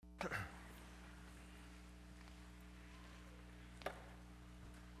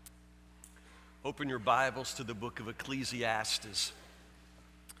Open your Bibles to the book of Ecclesiastes.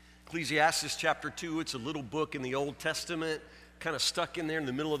 Ecclesiastes chapter 2, it's a little book in the Old Testament, kind of stuck in there in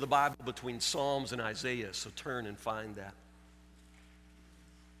the middle of the Bible between Psalms and Isaiah, so turn and find that.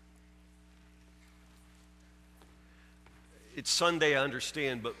 It's Sunday, I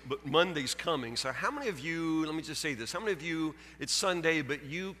understand, but Monday's coming. So how many of you, let me just say this, how many of you, it's Sunday, but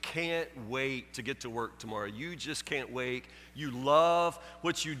you can't wait to get to work tomorrow? You just can't wait. You love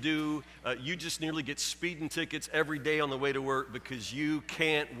what you do. You just nearly get speeding tickets every day on the way to work because you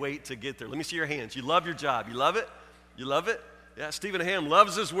can't wait to get there. Let me see your hands. You love your job. You love it? You love it? Yeah, Stephen Ham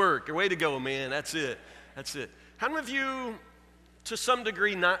loves his work. Way to go, man. That's it. That's it. How many of you, to some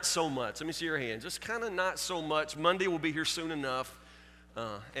degree, not so much? Let me see your hands. Just kind of not so much. Monday will be here soon enough.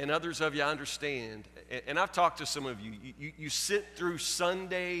 And others of you, I understand. And I've talked to some of you. You sit through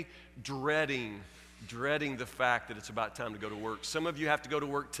Sunday dreading the fact that it's about time to go to work. Some of you have to go to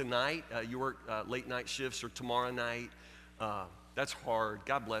work tonight. You work late night shifts or tomorrow night. That's hard.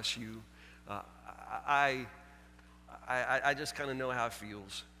 God bless you. I just kind of know how it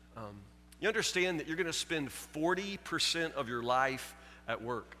feels. You understand that you're going to spend 40% of your life at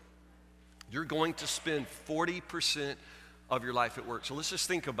work. You're going to spend 40% of your life at work. So let's just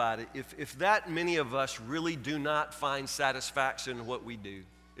think about it. If that many of us really do not find satisfaction in what we do,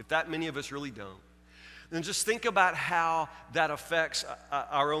 if that many of us really don't, then just think about how that affects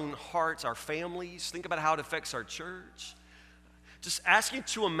our own hearts, our families. Think about how it affects our church. Just ask you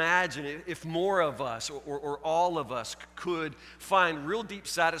to imagine if more of us or all of us could find real deep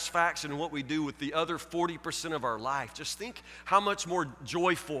satisfaction in what we do with the other 40% of our life. Just think how much more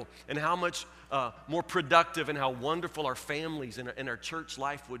joyful and how much more productive and how wonderful our families and our church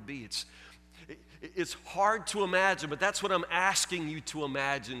life would be. It's hard to imagine, but that's what I'm asking you to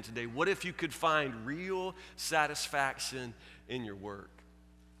imagine today. What if you could find real satisfaction in your work?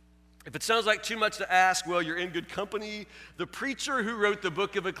 If it sounds like too much to ask, well, you're in good company. The preacher who wrote the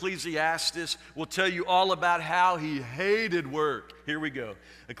book of Ecclesiastes will tell you all about how he hated work. Here we go.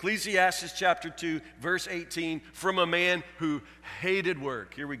 Ecclesiastes chapter 2, verse 18, from a man who hated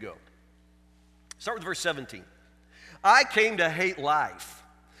work. Here we go. Start with verse 17. I came to hate life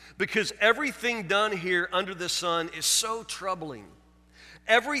because everything done here under the sun is so troubling.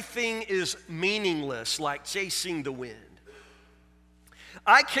 Everything is meaningless, like chasing the wind.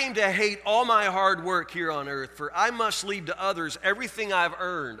 I came to hate all my hard work here on earth, for I must leave to others everything I've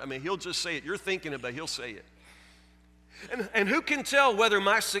earned. I mean, he'll just say it. You're thinking it, but he'll say it. And who can tell whether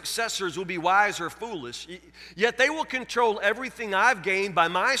my successors will be wise or foolish? Yet they will control everything I've gained by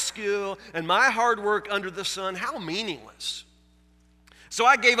my skill and my hard work under the sun. How meaningless. So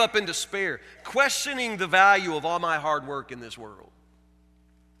I gave up in despair, questioning the value of all my hard work in this world.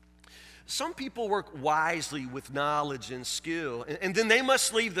 Some people work wisely with knowledge and skill, and then they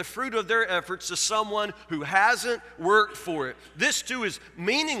must leave the fruit of their efforts to someone who hasn't worked for it. This too is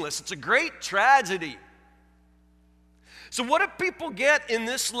meaningless. It's a great tragedy. So what do people get in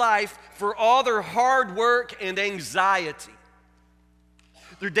this life for all their hard work and anxiety?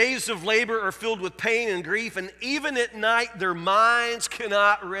 Their days of labor are filled with pain and grief, and even at night their minds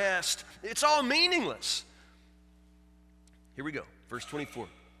cannot rest. It's all meaningless. Here we go, verse 24.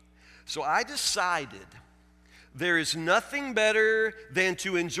 So I decided there is nothing better than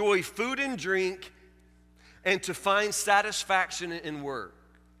to enjoy food and drink and to find satisfaction in work.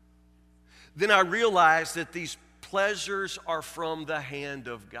 Then I realized that these pleasures are from the hand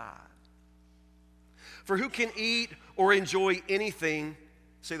of God. For who can eat or enjoy anything,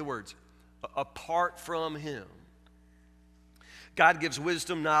 say the words, apart from Him? God gives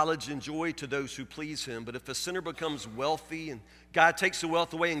wisdom, knowledge, and joy to those who please Him. But if a sinner becomes wealthy and God takes the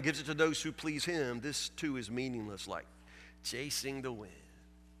wealth away and gives it to those who please Him, this too is meaningless, like chasing the wind.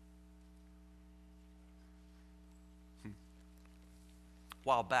 A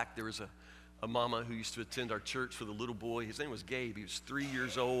while back, there was a mama who used to attend our church with a little boy. His name was Gabe. He was 3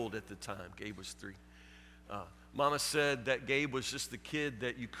 years old at the time. Gabe was 3. Mama said that Gabe was just the kid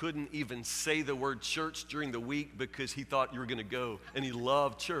that you couldn't even say the word church during the week because he thought you were going to go, and he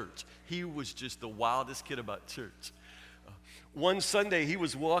loved church. He was just the wildest kid about church. One Sunday, he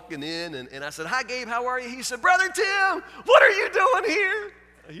was walking in, and I said, "Hi, Gabe, how are you?" He said, "Brother Tim, what are you doing here?"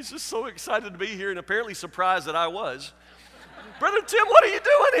 He's just so excited to be here and apparently surprised that I was. "Brother Tim, what are you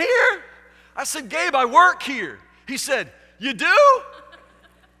doing here?" I said, "Gabe, I work here." He said, "You do?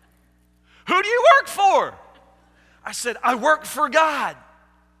 Who do you work for?" I said, "I work for God."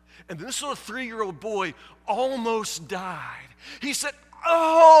 And this little 3-year-old boy almost died. He said,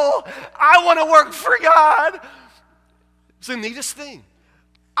 "Oh, I want to work for God." It's the neatest thing.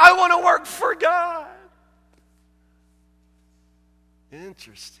 I want to work for God.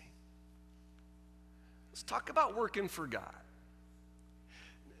 Interesting. Let's talk about working for God.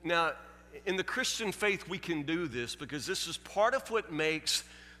 Now, in the Christian faith, we can do this because this is part of what makes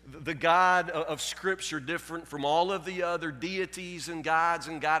the God of Scripture different from all of the other deities and gods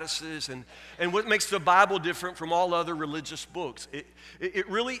and goddesses, and what makes the Bible different from all other religious books. It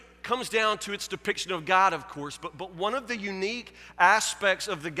really comes down to its depiction of God, of course, but one of the unique aspects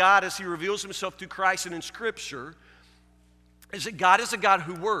of the God as he reveals himself through Christ and in Scripture is that God is a God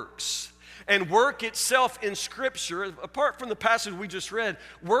who works. And work itself in Scripture, apart from the passage we just read,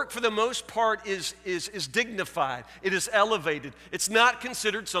 work for the most part is dignified. It is elevated. It's not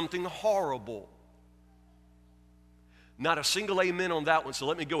considered something horrible. Not a single amen on that one, so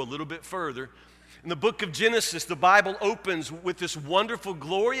let me go a little bit further. In the book of Genesis, the Bible opens with this wonderful,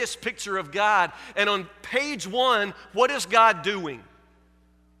 glorious picture of God. And on page 1, what is God doing?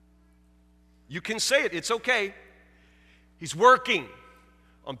 You can say it. It's okay. He's working.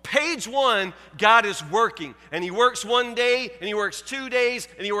 On page 1, God is working, and he works 1 day, and he works 2 days,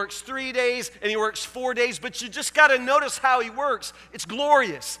 and he works 3 days, and he works 4 days, but you just got to notice how he works. It's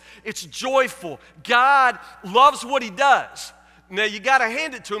glorious. It's joyful. God loves what he does. Now, you got to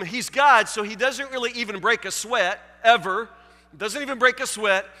hand it to him. He's God, so he doesn't really even break a sweat, ever. Doesn't even break a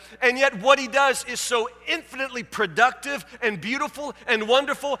sweat, and yet what he does is so infinitely productive and beautiful and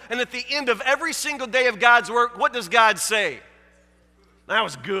wonderful, and at the end of every single day of God's work, what does God say? That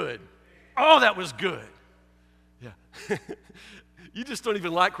was good. Oh, that was good. Yeah. You just don't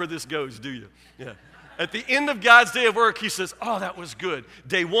even like where this goes, do you? Yeah. At the end of God's day of work, he says, oh, that was good.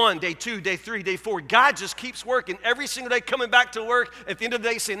 Day 1, day 2, day 3, day 4. God just keeps working every single day, coming back to work. At the end of the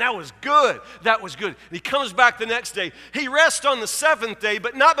day, saying, that was good. That was good. And he comes back the next day. He rests on the 7th day,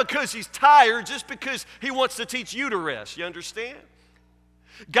 but not because he's tired, just because he wants to teach you to rest. You understand?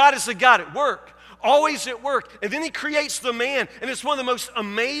 God is a God at work. Always at work. And then he creates the man. And it's one of the most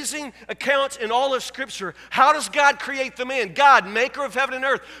amazing accounts in all of Scripture. How does God create the man? God, maker of heaven and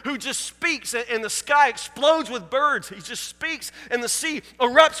earth, who just speaks and the sky explodes with birds. He just speaks and the sea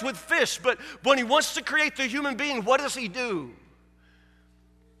erupts with fish. But when he wants to create the human being, what does he do?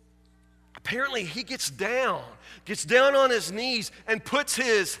 Apparently he gets down on his knees and puts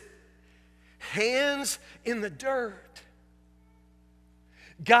his hands in the dirt.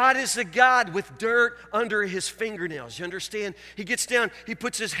 God is a God with dirt under his fingernails. You understand? He gets down, he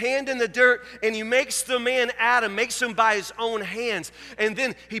puts his hand in the dirt, and he makes the man Adam, makes him by his own hands. And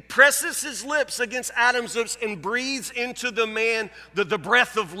then he presses his lips against Adam's lips and breathes into the man the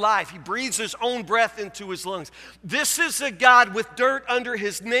breath of life. He breathes his own breath into his lungs. This is a God with dirt under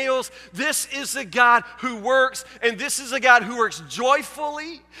his nails. This is a God who works, and this is a God who works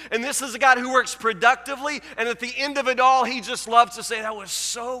joyfully, and this is a God who works productively. And at the end of it all, he just loves to say, that was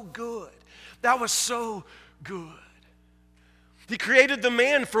so good. That was so good. He created the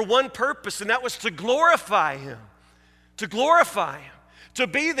man for one purpose, and that was to glorify him. To glorify him. To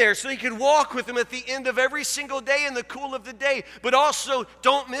be there so he could walk with him at the end of every single day in the cool of the day. But also,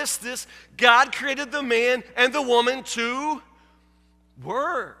 don't miss this, God created the man and the woman to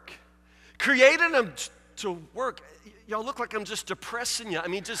work. Created them to work. Y'all look like I'm just depressing you. I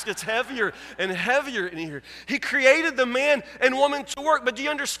mean, it just gets heavier and heavier in here. He created the man and woman to work, but do you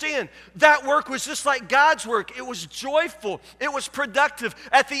understand? That work was just like God's work. It was joyful. It was productive.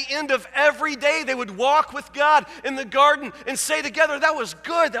 At the end of every day, they would walk with God in the garden and say together, that was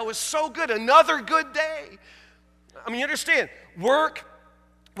good. That was so good. Another good day. I mean, you understand? Work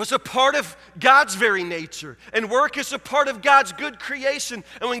was a part of God's very nature. And work is a part of God's good creation.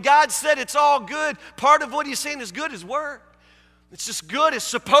 And when God said it's all good, part of what he's saying is good is work. It's just good. It's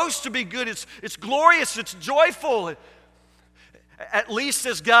supposed to be good. It's glorious. It's joyful. At least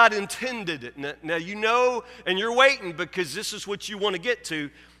as God intended it. Now you know, and you're waiting because this is what you want to get to.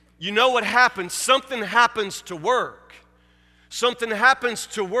 You know what happens. Something happens to work. Something happens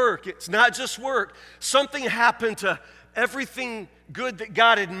to work. It's not just work. Something happened to everything good that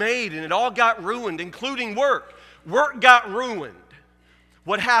God had made, and it all got ruined, including work. Work got ruined.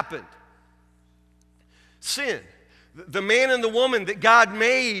 What happened? Sin. The man and the woman that God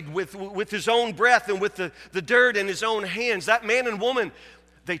made with his own breath and with the dirt in his own hands, that man and woman,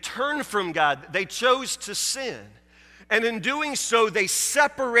 they turned from God. They chose to sin. And in doing so, they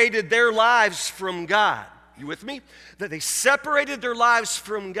separated their lives from God. You with me? That they separated their lives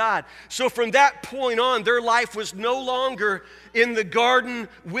from God. So from that point on, their life was no longer in the garden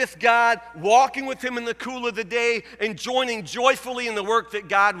with God, walking with him in the cool of the day, and joining joyfully in the work that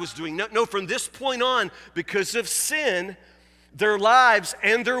God was doing. No, from this point on, because of sin, their lives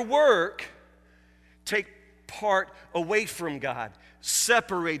and their work take part away from God,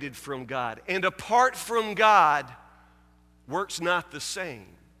 separated from God. And apart from God, work's not the same.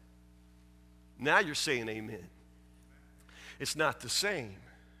 Now you're saying amen. It's not the same.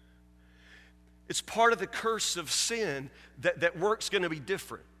 It's part of the curse of sin that work's going to be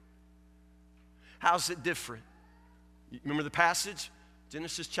different. How's it different? You remember the passage?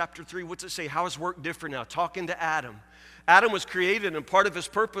 Genesis chapter 3, what's it say? How is work different now? Talking to Adam. Adam was created, and part of his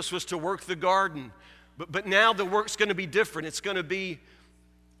purpose was to work the garden. But now the work's going to be different. It's going to be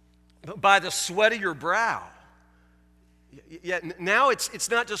by the sweat of your brow. Yeah, now it's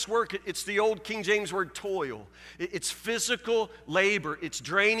not just work. It's the old King James word toil. It's physical labor. It's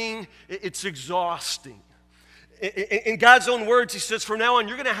draining. It's exhausting. In God's own words, he says, from now on,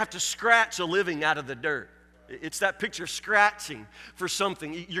 you're going to have to scratch a living out of the dirt. It's that picture of scratching for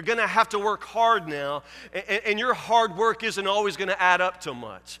something. You're going to have to work hard now, and your hard work isn't always going to add up to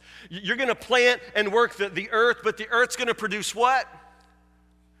much. You're going to plant and work the earth, but the earth's going to produce what?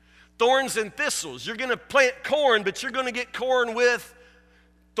 Thorns and thistles. You're going to plant corn, but you're going to get corn with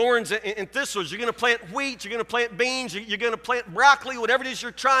thorns and thistles. You're going to plant wheat. You're going to plant beans. You're going to plant broccoli. Whatever it is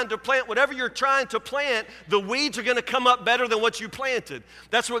you're trying to plant, whatever you're trying to plant, the weeds are going to come up better than what you planted.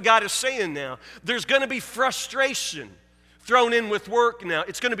 That's what God is saying now. There's going to be frustration thrown in with work now.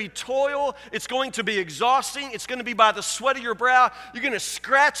 It's going to be toil. It's going to be exhausting. It's going to be by the sweat of your brow. You're going to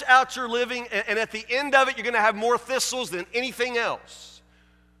scratch out your living, and at the end of it, you're going to have more thistles than anything else.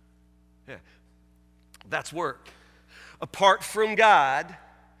 Yeah, that's work. Apart from God,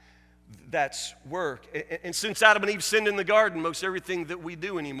 that's work. And since Adam and Eve sinned in the garden, most everything that we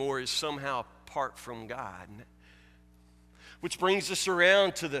do anymore is somehow apart from God. Which brings us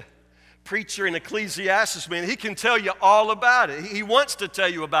around to the preacher in Ecclesiastes, man. He can tell you all about it. He wants to tell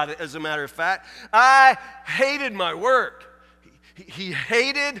you about it, as a matter of fact. I hated my work. He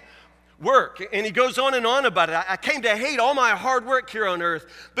hated work. And he goes on and on about it. I came to hate all my hard work here on earth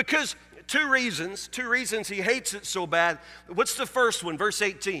because two reasons he hates it so bad. What's the first one? Verse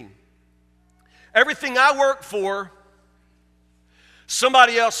 18. Everything I work for,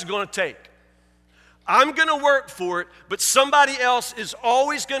 somebody else is going to take. I'm going to work for it, but somebody else is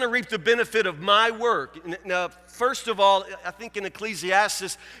always going to reap the benefit of my work. Now, first of all, I think in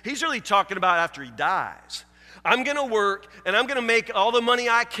Ecclesiastes, he's really talking about after he dies. I'm going to work, and I'm going to make all the money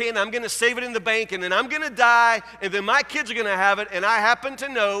I can. I'm going to save it in the bank, and then I'm going to die, and then my kids are going to have it, and I happen to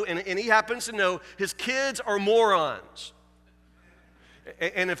know, and he happens to know, his kids are morons.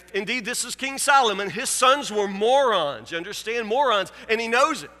 And if indeed this is King Solomon, his sons were morons. You understand? Morons. And he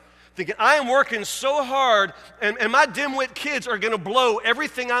knows it. Thinking, I am working so hard, and my dimwit kids are going to blow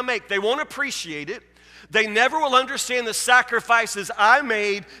everything I make. They won't appreciate it. They never will understand the sacrifices I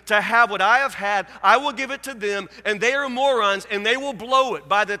made to have what I have had. I will give it to them, and they are morons, and they will blow it.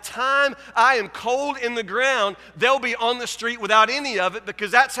 By the time I am cold in the ground, they'll be on the street without any of it,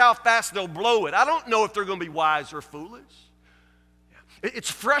 because that's how fast they'll blow it. I don't know if they're going to be wise or foolish.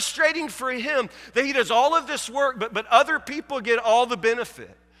 It's frustrating for him that he does all of this work, but other people get all the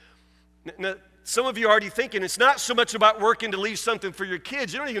benefit. Now, some of you are already thinking it's not so much about working to leave something for your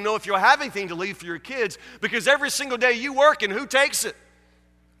kids. You don't even know if you'll have anything to leave for your kids, because every single day you work, and who takes it?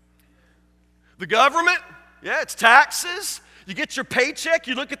 The government? Yeah, it's taxes. You get your paycheck,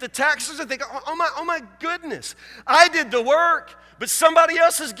 you look at the taxes and think, oh my goodness, I did the work, but somebody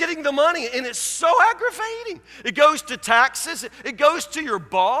else is getting the money, and it's so aggravating. It goes to taxes, it goes to your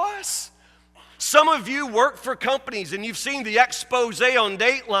boss. Some of you work for companies, and you've seen the expose on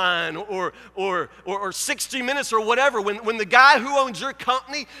Dateline or 60 Minutes or whatever, when the guy who owns your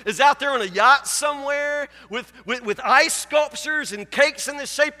company is out there on a yacht somewhere with ice sculptures and cakes in the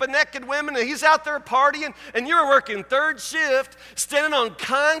shape of naked women, and he's out there partying, and you're working third shift, standing on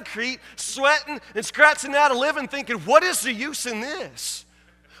concrete, sweating and scratching out a living, thinking, what is the use in this?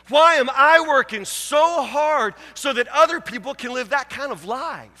 Why am I working so hard so that other people can live that kind of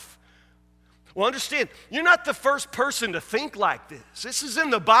life? Well, understand, you're not the first person to think like this. This is in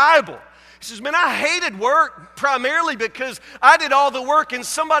the Bible. He says, man, I hated work primarily because I did all the work and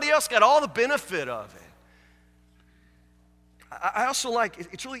somebody else got all the benefit of it. I also like,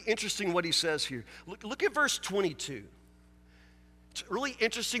 it's really interesting what he says here. Look at verse 22. It's really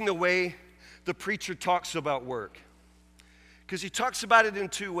interesting the way the preacher talks about work, because he talks about it in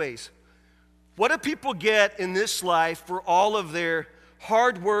two ways. What do people get in this life for all of their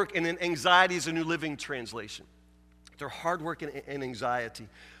hard work? And anxiety is a New Living Translation. Their hard work and anxiety.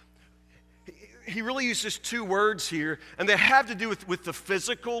 He really uses two words here, and they have to do with the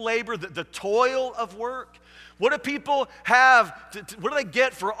physical labor, the toil of work. What do people have, what do they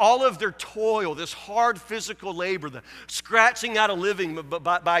get for all of their toil, this hard physical labor, the scratching out a living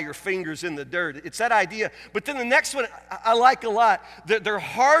by your fingers in the dirt? It's that idea. But then the next one I like a lot, their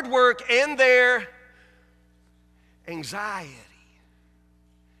hard work and their anxiety.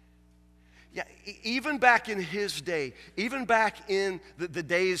 Yeah, even back in his day, even back in the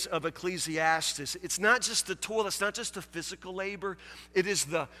days of Ecclesiastes, it's not just the toil, it's not just the physical labor, it is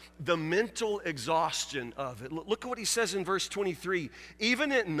the mental exhaustion of it. Look at what he says in verse 23.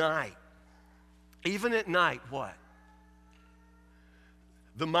 Even at night, what?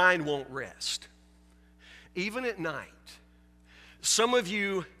 The mind won't rest. Even at night. Some of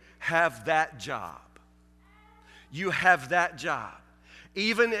you have that job. You have that job.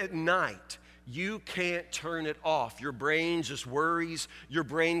 Even at night, you can't turn it off. Your brain just worries. Your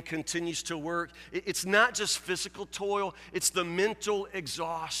brain continues to work. It's not just physical toil, it's the mental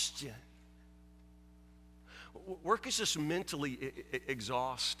exhaustion. Work is just mentally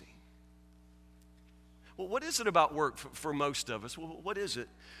exhausting. Well, what is it about work for most of us? Well, what is it?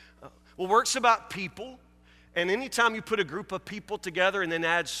 Well, work's about people. And anytime you put a group of people together and then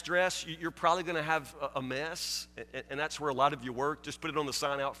add stress, you're probably going to have a mess. And that's where a lot of you work. Just put it on the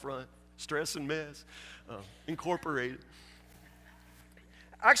sign out front. Stress and mess. Incorporated.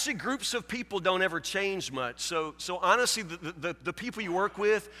 Actually, groups of people don't ever change much. So honestly, the people you work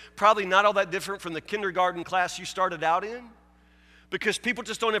with, probably not all that different from the kindergarten class you started out in. Because people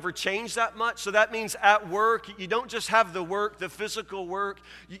just don't ever change that much. So that means at work, you don't just have the work, the physical work.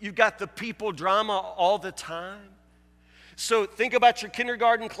 You've got the people drama all the time. So think about your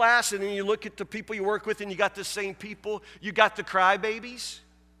kindergarten class, and then you look at the people you work with, and you got the same people. You got the crybabies.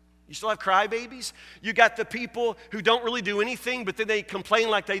 You still have crybabies. You got the people who don't really do anything, but then they complain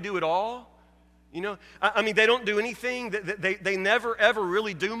like they do it all. You know, I mean, they don't do anything. They never, ever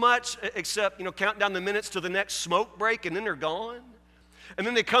really do much except, count down the minutes to the next smoke break, and then they're gone. And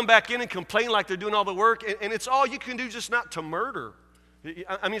then they come back in and complain like they're doing all the work, and it's all you can do just not to murder.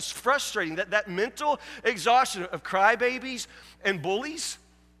 I mean, it's frustrating, that mental exhaustion of crybabies and bullies.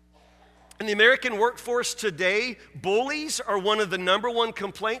 In the American workforce today, bullies are one of the number one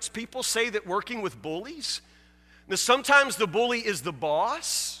complaints. People say that working with bullies. Now, sometimes the bully is the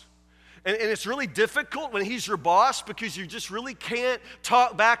boss, and it's really difficult when he's your boss because you just really can't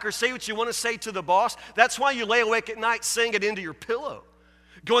talk back or say what you want to say to the boss. That's why you lay awake at night saying it into your pillow,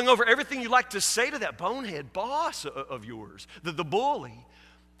 going over everything you'd like to say to that bonehead boss of yours, the bully.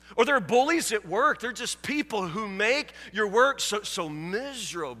 Or there are bullies at work. They're just people who make your work so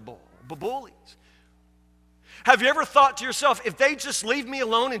miserable. Bullies. Have you ever thought to yourself, if they just leave me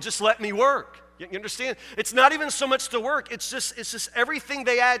alone and just let me work? You understand? It's not even so much the work. It's just everything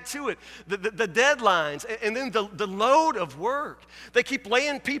they add to it. The deadlines and then the load of work. They keep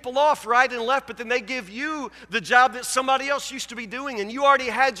laying people off right and left, but then they give you the job that somebody else used to be doing, and you already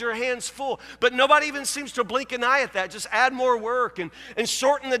had your hands full. But nobody even seems to blink an eye at that. Just add more work and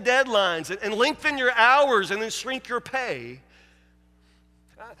shorten the deadlines and lengthen your hours and then shrink your pay.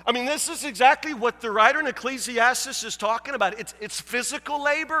 I mean, this is exactly what the writer in Ecclesiastes is talking about. It's physical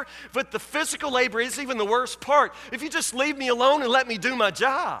labor, but the physical labor isn't even the worst part. If you just leave me alone and let me do my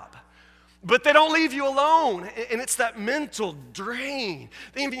job. But they don't leave you alone, and it's that mental drain.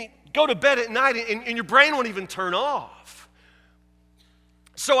 They even go to bed at night, and your brain won't even turn off.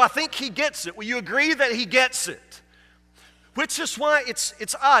 So I think he gets it. Will you agree that he gets it? Which is why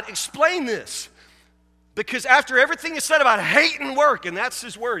it's odd. Explain this. Because after everything is said about hating work, and that's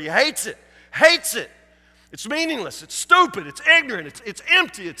his word, he hates it. It's meaningless, it's stupid, it's ignorant, it's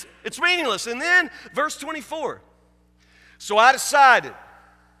empty, it's meaningless. And then verse 24. So I decided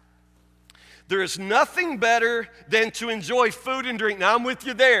there is nothing better than to enjoy food and drink. Now I'm with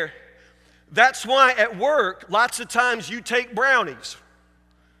you there. That's why at work, lots of times you take brownies,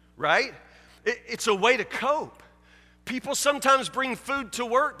 right? It's a way to cope. People sometimes bring food to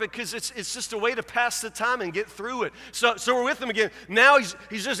work because it's just a way to pass the time and get through it. So we're with him again. Now he's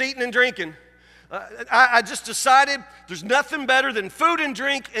just eating and drinking. I just decided there's nothing better than food and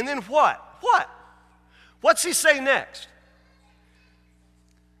drink. And then what? What's he say next?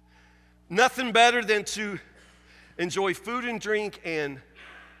 Nothing better than to enjoy food and drink and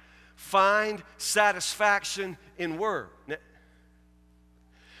find satisfaction in work. Now,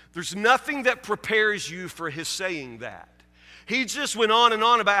 there's nothing that prepares you for his saying that. He just went on and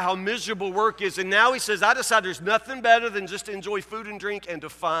on about how miserable work is, and now he says, I decided there's nothing better than just to enjoy food and drink and to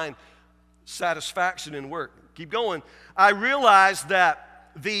find satisfaction in work. Keep going. I realized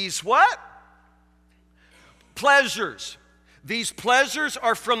that these what? Pleasures. These pleasures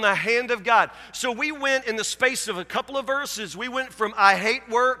are from the hand of God. So we went in the space of a couple of verses, we went from I hate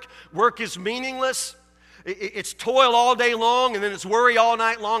work, work is meaningless, it's toil all day long, and then it's worry all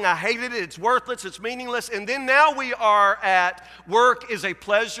night long. I hated it. It's worthless. It's meaningless. And then now we are at work is a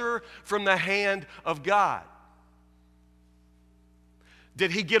pleasure from the hand of God.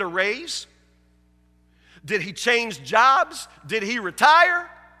 Did he get a raise? Did he change jobs? Did he retire?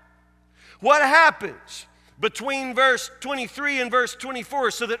 What happens between verse 23 and verse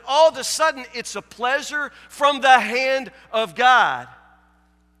 24 so that all of a sudden it's a pleasure from the hand of God?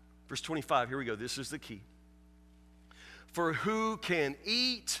 Verse 25, here we go. This is the key. For who can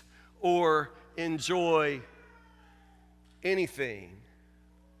eat or enjoy anything,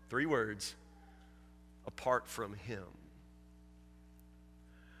 3 words, apart from Him?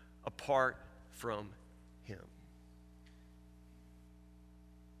 Apart from Him.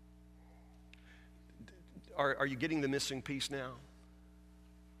 Are you getting the missing piece now?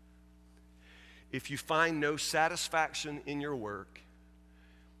 If you find no satisfaction in your work,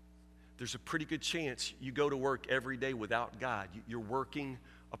 there's a pretty good chance you go to work every day without God. You're working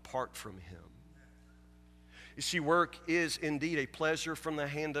apart from Him. You see, work is indeed a pleasure from the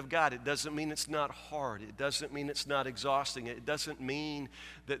hand of God. It doesn't mean it's not hard. It doesn't mean it's not exhausting. It doesn't mean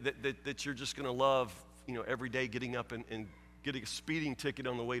that you're just going to love, every day getting up and getting a speeding ticket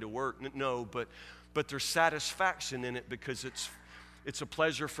on the way to work. No, but there's satisfaction in it because it's a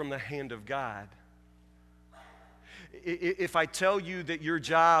pleasure from the hand of God. If I tell you that your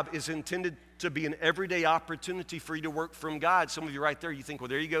job is intended to be an everyday opportunity for you to work from God, some of you right there, you think, well,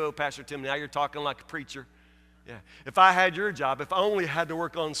 there you go, Pastor Tim, now you're talking like a preacher. Yeah. If I had your job, if I only had to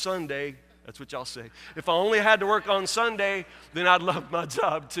work on Sunday, that's what y'all say. If I only had to work on Sunday, then I'd love my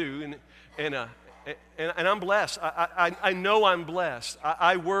job too. And I'm blessed. I know I'm blessed.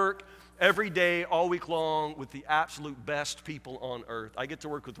 I work every day, all week long, with the absolute best people on earth. I get to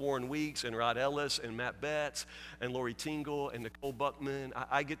work with Warren Weeks and Rod Ellis and Matt Betts and Lori Tingle and Nicole Buckman.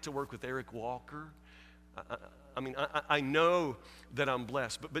 I get to work with Eric Walker. I know that I'm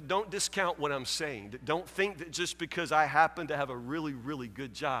blessed, but don't discount what I'm saying. Don't think that just because I happen to have a really, really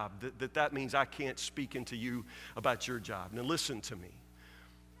good job, that means I can't speak into you about your job. Now listen to me.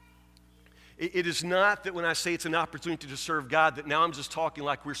 It is not that when I say it's an opportunity to serve God that now I'm just talking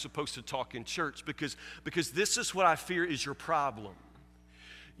like we're supposed to talk in church, because this is what I fear is your problem.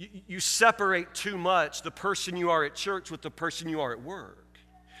 You separate too much the person you are at church with the person you are at work.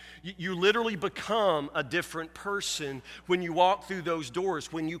 You literally become a different person when you walk through those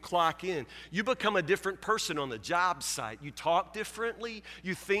doors, when you clock in. You become a different person on the job site. You talk differently,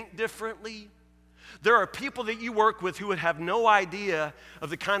 you think differently. There are people that you work with who would have no idea of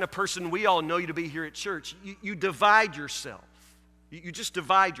the kind of person we all know you to be here at church. You divide yourself. You just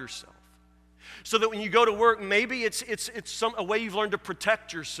divide yourself. So that when you go to work, maybe it's a way you've learned to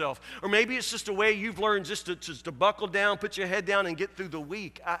protect yourself. Or maybe it's just a way you've learned just to buckle down, put your head down, and get through the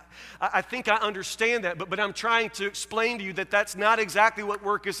week. I think I understand that, but I'm trying to explain to you that that's not exactly what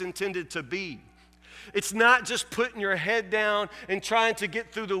work is intended to be. It's not just putting your head down and trying to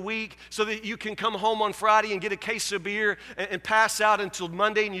get through the week so that you can come home on Friday and get a case of beer and pass out until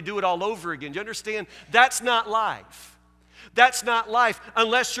Monday and you do it all over again. Do you understand? That's not life. That's not life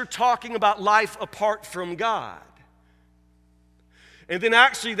unless you're talking about life apart from God. And then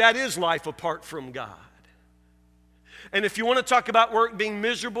actually that is life apart from God. And if you want to talk about work being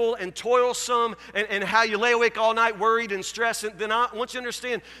miserable and toilsome and how you lay awake all night worried and stressed, then I want you to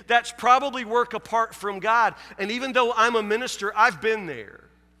understand that's probably work apart from God. And even though I'm a minister, I've been there.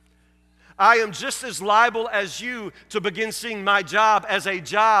 I am just as liable as you to begin seeing my job as a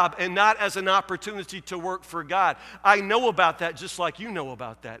job and not as an opportunity to work for God. I know about that just like you know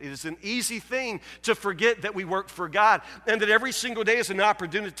about that. It is an easy thing to forget that we work for God and that every single day is an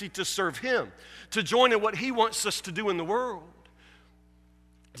opportunity to serve Him, to join in what He wants us to do in the world.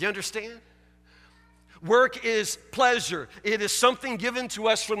 Do you understand? Work is pleasure. It is something given to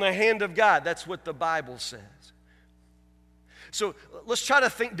us from the hand of God. That's what the Bible says. So let's try to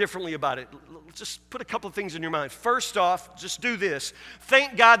think differently about it. Let's just put a couple of things in your mind. First off, just do this.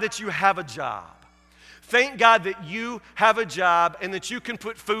 Thank God that you have a job. Thank God that you have a job and that you can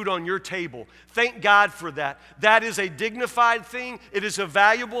put food on your table. Thank God for that. That is a dignified thing. It is a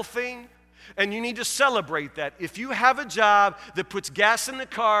valuable thing. And you need to celebrate that. If you have a job that puts gas in the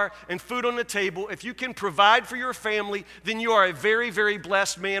car and food on the table, if you can provide for your family, then you are a very, very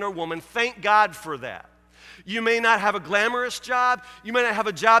blessed man or woman. Thank God for that. You may not have a glamorous job. You may not have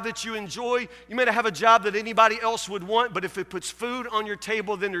a job that you enjoy. You may not have a job that anybody else would want, but if it puts food on your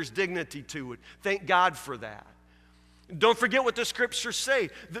table, then there's dignity to it. Thank God for that. Don't forget what the scriptures say.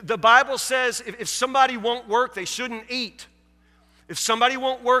 The Bible says if somebody won't work, they shouldn't eat. If somebody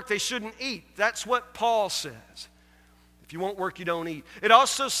won't work, they shouldn't eat. That's what Paul says. If you won't work, you don't eat. It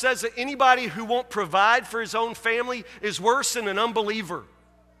also says that anybody who won't provide for his own family is worse than an unbeliever.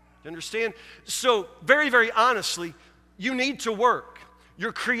 You understand? So, very, very honestly, you need to work.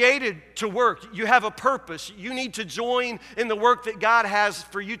 You're created to work. You have a purpose. You need to join in the work that God has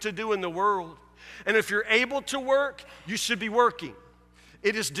for you to do in the world. And if you're able to work, you should be working.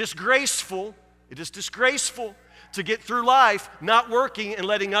 It is disgraceful to get through life not working and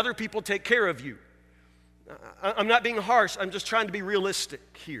letting other people take care of you. I'm not being harsh. I'm just trying to be realistic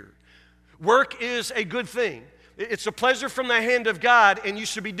here. Work is a good thing. It's a pleasure from the hand of God, and you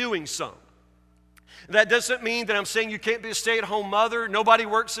should be doing some. That doesn't mean that I'm saying you can't be a stay-at-home mother. Nobody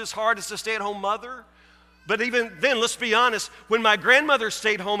works as hard as a stay-at-home mother. But even then, let's be honest, when my grandmother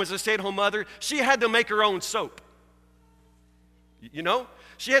stayed home as a stay-at-home mother, she had to make her own soap. You know?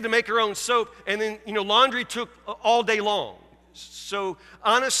 She had to make her own soap, and then, laundry took all day long. So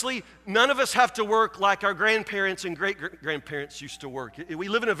honestly, none of us have to work like our grandparents and great-grandparents used to work. We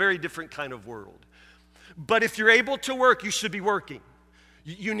live in a very different kind of world. But if you're able to work, you should be working.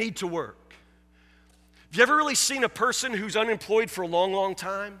 You need to work. Have you ever really seen a person who's unemployed for a long, long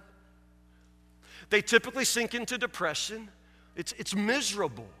time? They typically sink into depression. It's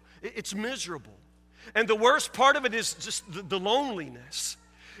miserable. It's miserable. And the worst part of it is just the loneliness.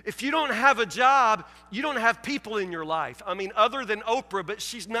 If you don't have a job, you don't have people in your life. I mean, other than Oprah, but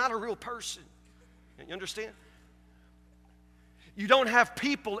she's not a real person. You understand? You don't have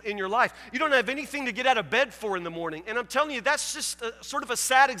people in your life. You don't have anything to get out of bed for in the morning. And I'm telling you, that's just sort of a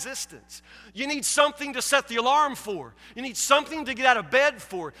sad existence. You need something to set the alarm for. You need something to get out of bed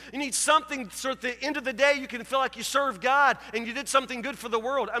for. You need something so at the end of the day you can feel like you served God and you did something good for the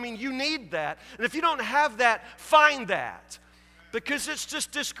world. I mean, you need that. And if you don't have that, find that. Because it's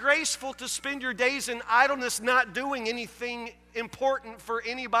just disgraceful to spend your days in idleness not doing anything important for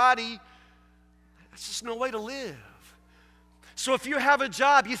anybody. That's just no way to live. So if you have a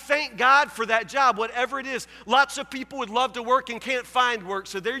job, you thank God for that job, whatever it is. Lots of people would love to work and can't find work,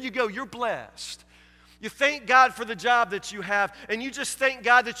 so there you go, you're blessed. You thank God for the job that you have, and you just thank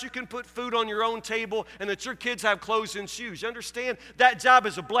God that you can put food on your own table and that your kids have clothes and shoes. You understand? That job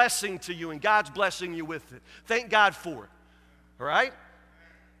is a blessing to you, and God's blessing you with it. Thank God for it. All right?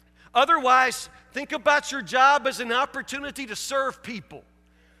 Otherwise, think about your job as an opportunity to serve people.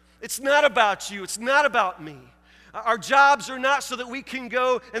 It's not about you. It's not about me. Our jobs are not so that we can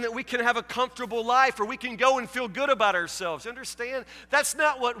go and that we can have a comfortable life or we can go and feel good about ourselves. You understand? That's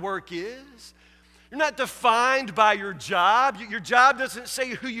not what work is. You're not defined by your job. Your job doesn't say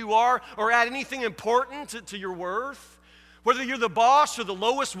who you are or add anything important to your worth. Whether you're the boss or the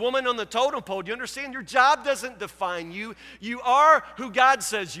lowest woman on the totem pole, do you understand? Your job doesn't define you. You are who God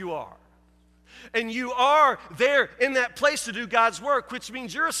says you are. And you are there in that place to do God's work, which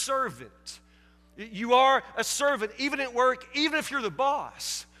means you're a servant. You are a servant, even at work, even if you're the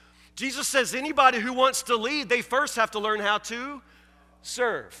boss. Jesus says anybody who wants to lead, they first have to learn how to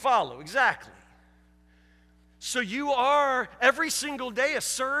serve, follow, exactly. So you are every single day a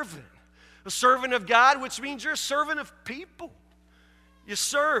servant of God, which means you're a servant of people. You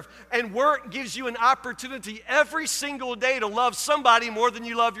serve, and work gives you an opportunity every single day to love somebody more than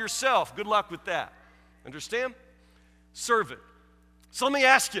you love yourself. Good luck with that. Understand? Servant. So let me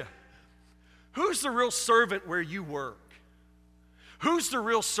ask you, who's the real servant where you work? Who's the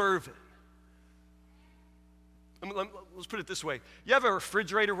real servant? Let's put it this way. You have a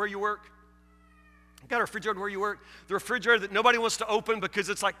refrigerator where you work? You got a refrigerator where you work? The refrigerator that nobody wants to open because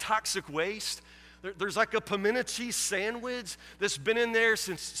it's like toxic waste. There's like a pimento cheese sandwich that's been in there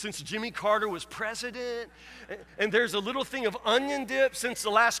since Jimmy Carter was president. And there's a little thing of onion dip since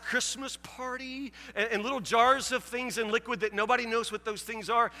the last Christmas party. And little jars of things in liquid that nobody knows what those things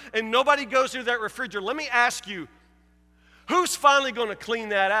are. And nobody goes through that refrigerator. Let me ask you, who's finally going to clean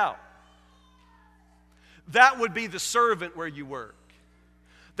that out? That would be the servant where you work.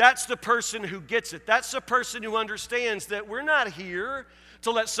 That's the person who gets it. That's the person who understands that we're not here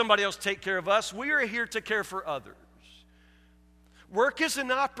to let somebody else take care of us. We are here to care for others. Work is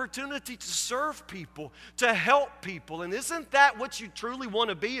an opportunity to serve people, to help people. And isn't that what you truly want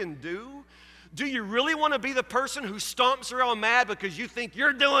to be and do? Do you really want to be the person who stomps around mad because you think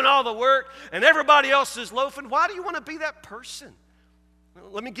you're doing all the work and everybody else is loafing? Why do you want to be that person?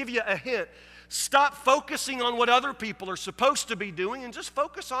 Well, let me give you a hint. Stop focusing on what other people are supposed to be doing and just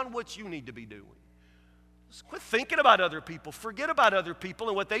focus on what you need to be doing. Just quit thinking about other people. Forget about other people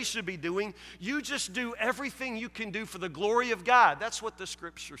and what they should be doing. You just do everything you can do for the glory of God. That's what the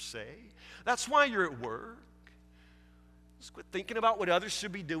scriptures say. That's why you're at work. Just quit thinking about what others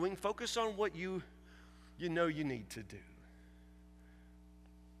should be doing. Focus on what you know you need to do.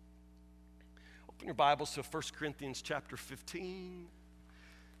 Open your Bibles to 1 Corinthians chapter 15.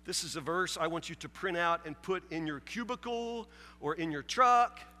 This is a verse I want you to print out and put in your cubicle or in your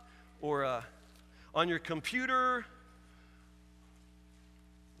truck or on your computer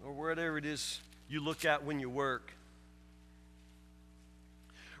or whatever it is you look at when you work.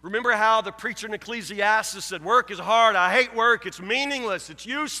 Remember how the preacher in Ecclesiastes said, work is hard, I hate work, it's meaningless, it's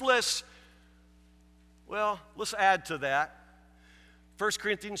useless. Well, let's add to that. 1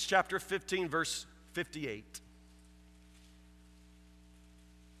 Corinthians chapter 15, verse 58.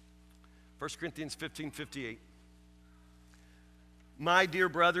 1 Corinthians 15, 58. My dear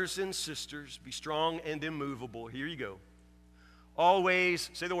brothers and sisters, be strong and immovable. Here you go.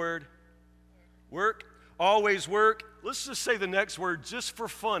 Always, say the word, work. Always work. Let's just say the next word just for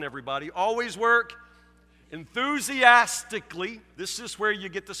fun, everybody. Always work enthusiastically. This is where you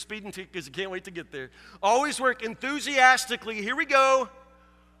get the speeding ticket because you can't wait to get there. Always work enthusiastically. Here we go.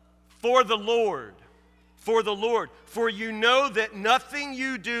 For the Lord. For the Lord. For you know that nothing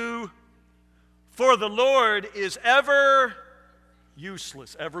you do for the Lord is ever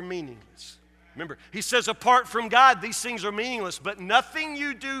useless, ever meaningless. Remember, he says apart from God, these things are meaningless, but nothing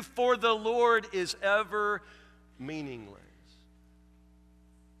you do for the Lord is ever meaningless.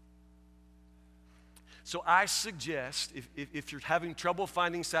 So I suggest, if you're having trouble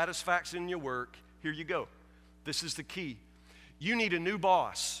finding satisfaction in your work, here you go. This is the key. You need a new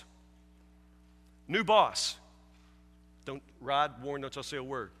boss. New boss. Don't, Rod, Warren, don't y'all say a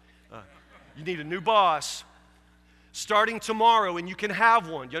word. You need a new boss starting tomorrow, and you can have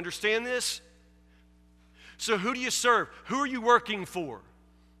one. You understand this? So who do you serve? Who are you working for?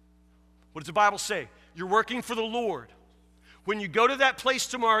 What does the Bible say? You're working for the Lord. When you go to that place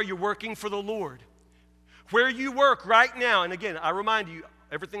tomorrow, you're working for the Lord. Where you work right now, and again, I remind you,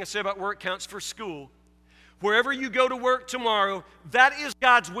 everything I say about work counts for school. Wherever you go to work tomorrow, that is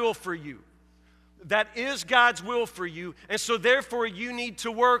God's will for you. That is God's will for you. And so therefore, you need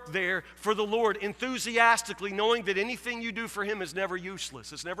to work there for the Lord enthusiastically, knowing that anything you do for Him is never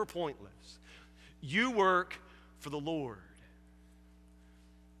useless. It's never pointless. You work for the Lord.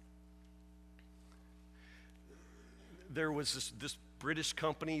 There was this British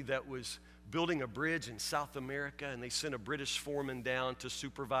company that was building a bridge in South America, and they sent a British foreman down to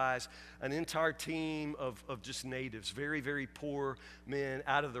supervise an entire team of just natives, very, very poor men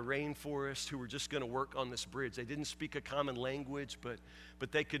out of the rainforest who were just going to work on this bridge. They didn't speak a common language, but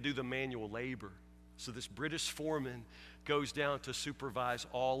they could do the manual labor. So this British foreman goes down to supervise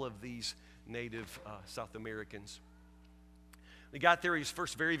all of these native South Americans. He got there, he was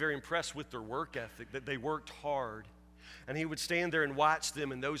first very, very impressed with their work ethic, that they worked hard. And he would stand there and watch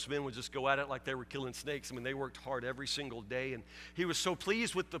them, and those men would just go at it like they were killing snakes. I mean, they worked hard every single day. And he was so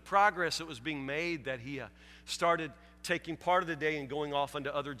pleased with the progress that was being made that he started taking part of the day and going off onto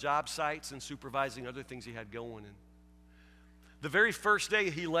other job sites and supervising other things he had going. And the very first day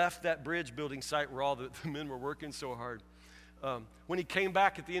he left that bridge building site where all the men were working so hard, when he came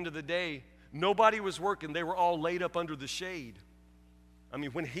back at the end of the day, nobody was working. They were all laid up under the shade. I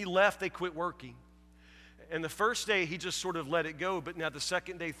mean, when he left, they quit working. And the first day, he just sort of let it go. But now the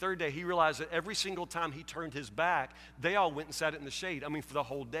second day, third day, he realized that every single time he turned his back, they all went and sat in the shade. I mean, for the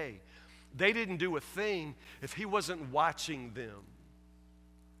whole day. They didn't do a thing if he wasn't watching them.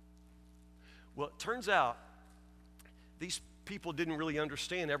 Well, it turns out these people didn't really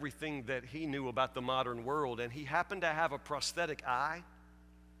understand everything that he knew about the modern world. And he happened to have a prosthetic eye.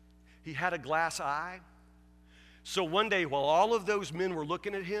 He had a glass eye. So one day, while all of those men were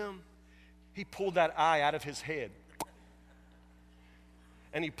looking at him, he pulled that eye out of his head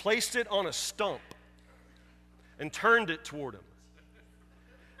and he placed it on a stump and turned it toward him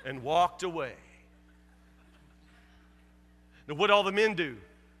and walked away. Now, what'd all the men do?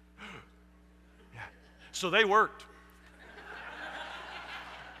 Yeah. So they worked.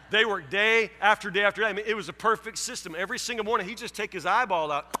 They worked day after day after day. I mean, it was a perfect system. Every single morning, he'd just take his eyeball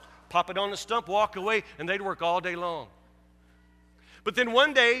out, pop it on the stump, walk away, and they'd work all day long. But then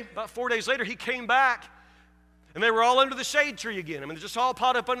one day, about 4 days later, he came back, and they were all under the shade tree again. I mean, they're just all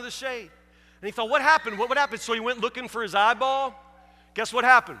piled up under the shade. And he thought, what happened? What happened? So he went looking for his eyeball. Guess what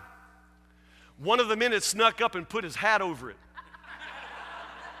happened? One of the men had snuck up and put his hat over it.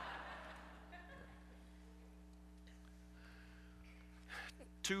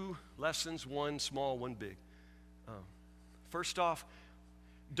 Two lessons, one small, one big. First off,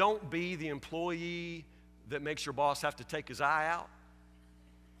 don't be the employee that makes your boss have to take his eye out.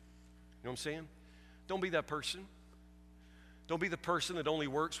 You know what I'm saying? Don't be that person. Don't be the person that only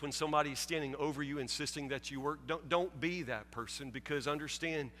works when somebody's standing over you insisting that you work. Don't be that person, because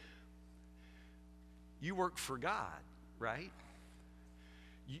understand, you work for God, right?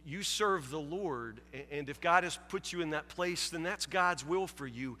 You serve the Lord, and if God has put you in that place, then that's God's will for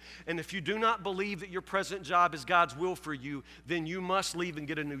you. And if you do not believe that your present job is God's will for you, then you must leave and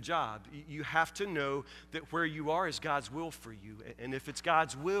get a new job. You have to know that where you are is God's will for you. And if it's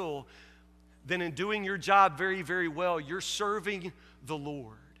God's will, then in doing your job very, very well, you're serving the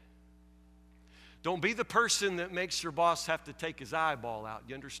Lord. Don't be the person that makes your boss have to take his eyeball out.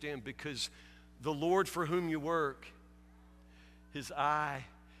 You understand? Because the Lord for whom you work, his eye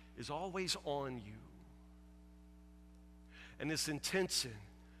is always on you. And his intention,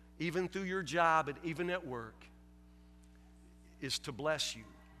 even through your job and even at work, is to bless you.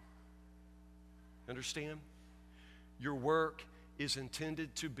 Understand? Your work is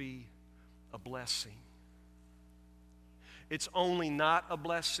intended to be a blessing. It's only not a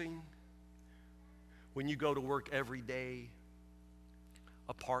blessing when you go to work every day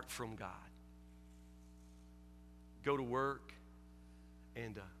apart from God. Go to work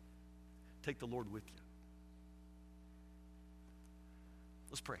and take the Lord with you.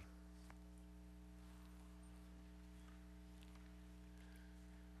 Let's pray.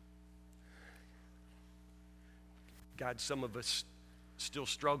 God, some of us still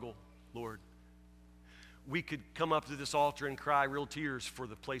struggle, Lord. We could come up to this altar and cry real tears for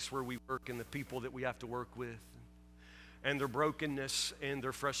the place where we work and the people that we have to work with, and their brokenness and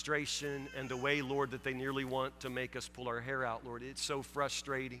their frustration and the way, Lord, that they nearly want to make us pull our hair out, Lord. It's so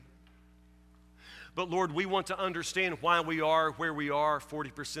frustrating. But, Lord, we want to understand why we are where we are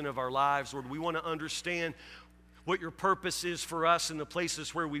 40% of our lives, Lord. We want to understand what your purpose is for us in the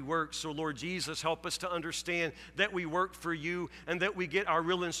places where we work. So, Lord Jesus, help us to understand that we work for you and that we get our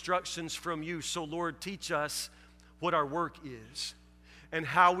real instructions from you. So, Lord, teach us what our work is and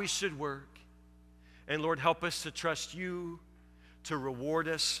how we should work. And, Lord, help us to trust you to reward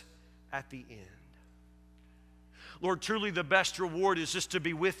us at the end. Lord, truly the best reward is just to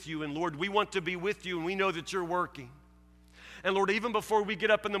be with you. And, Lord, we want to be with you, and we know that you're working. And, Lord, even before we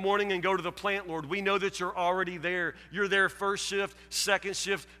get up in the morning and go to the plant, Lord, we know that you're already there. You're there first shift, second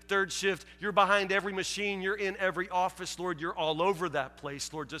shift, third shift. You're behind every machine. You're in every office, Lord. You're all over that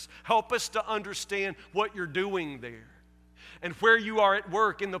place, Lord. Just help us to understand what you're doing there and where you are at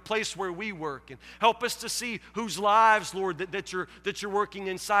work in the place where we work. And help us to see whose lives, Lord, that you're working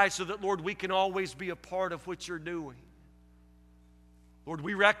inside so that, Lord, we can always be a part of what you're doing. Lord,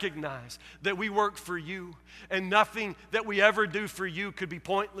 we recognize that we work for you, and nothing that we ever do for you could be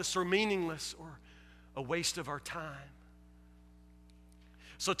pointless or meaningless or a waste of our time.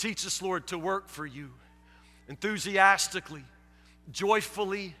 So teach us, Lord, to work for you enthusiastically,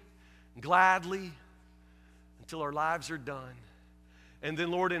 joyfully, gladly, until our lives are done. And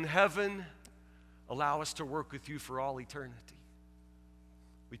then, Lord, in heaven, allow us to work with you for all eternity.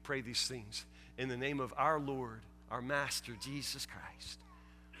 We pray these things in the name of our Lord, our Master, Jesus Christ.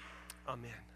 Amen.